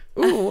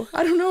 ooh,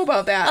 I don't know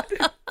about that.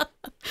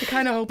 I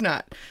kind of hope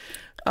not.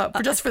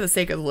 Just for the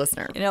sake of the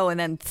listener. And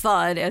then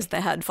thud as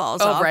the head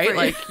falls off. Oh,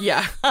 right?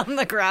 On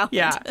the ground.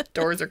 Yeah.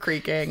 Doors are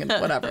creaking and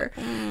whatever.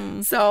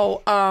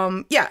 So,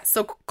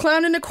 so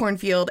Clown in a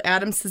Cornfield,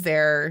 Adam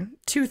Cesare,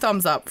 2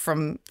 thumbs up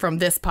from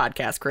this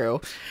podcast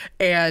crew.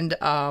 And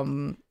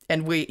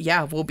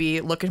we'll be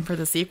looking for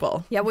the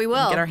sequel. Yeah, we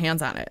will. Get our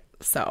hands on it.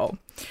 So,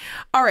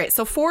 all right.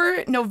 So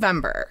for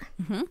November,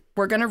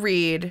 we're going to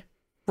read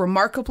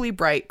Remarkably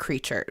Bright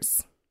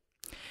Creatures.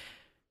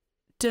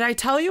 Did I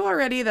tell you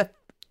already that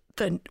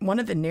one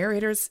of the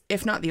narrators,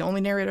 if not the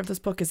only narrator of this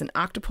book, is an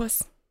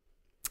octopus?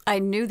 I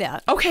knew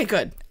that. Okay,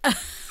 good.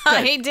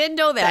 I did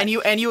know that.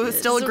 And you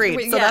still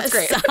agreed, so yes, that's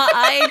great.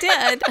 I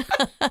did.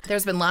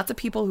 There's been lots of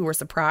people who were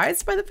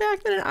surprised by the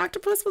fact that an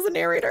octopus was a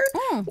narrator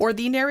or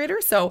the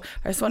narrator. So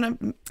I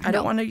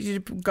don't want you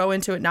to go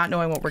into it not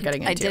knowing what we're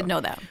getting into. I did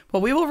know that.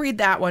 Well, we will read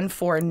that one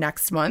for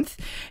next month.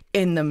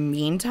 In the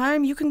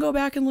meantime, you can go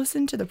back and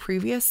listen to the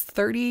previous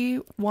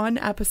 31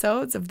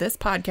 episodes of this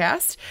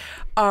podcast.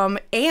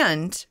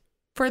 And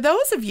for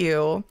those of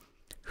you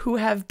who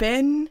have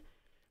been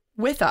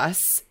with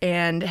us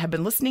and have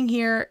been listening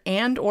here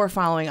and or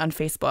following on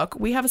Facebook,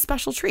 we have a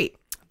special treat.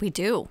 We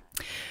do.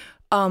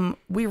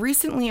 We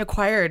recently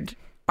acquired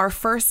our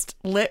first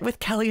Lit with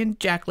Kelly and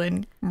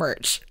Jacqueline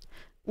merch.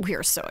 We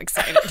are so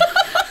excited.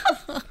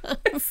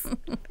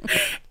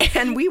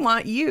 And we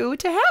want you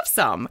to have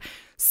some.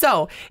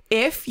 So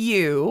if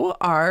you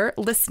are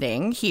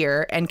listening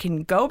here and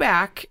can go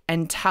back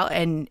and tell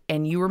and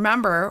you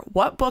remember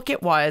what book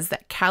it was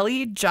that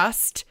Kelly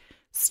just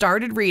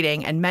started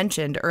reading and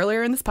mentioned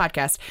earlier in this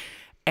podcast,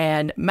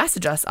 and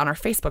message us on our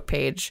Facebook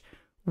page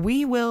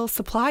we will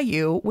supply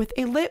you with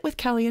a Lit with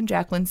Kelly and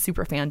Jacqueline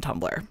superfan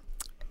tumbler.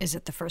 Is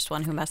it the first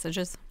one who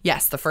messages?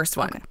 Yes, the first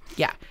one. Okay.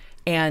 Yeah.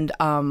 And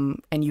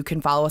you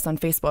can follow us on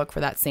Facebook for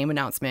that same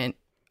announcement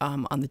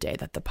on the day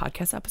that the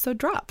podcast episode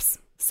drops.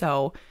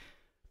 So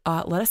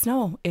let us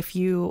know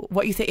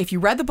what you think, if you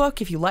read the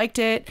book, if you liked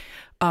it,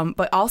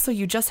 but also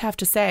you just have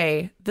to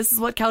say, this is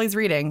what Kelly's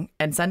reading,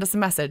 and send us a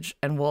message,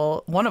 and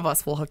one of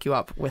us will hook you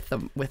up with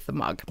the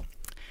mug.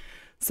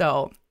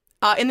 So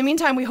in the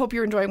meantime, we hope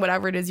you're enjoying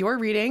whatever it is you're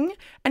reading.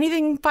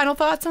 Anything final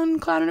thoughts on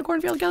Clown in a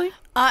Cornfield, Kelly?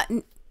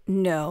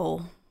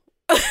 No.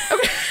 Okay.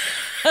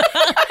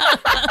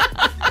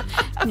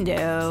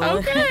 No.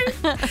 Okay.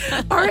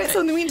 All right.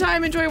 So in the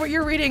meantime, enjoy what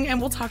you're reading, and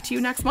we'll talk to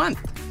you next month.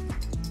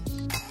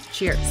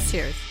 Cheers.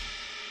 Cheers.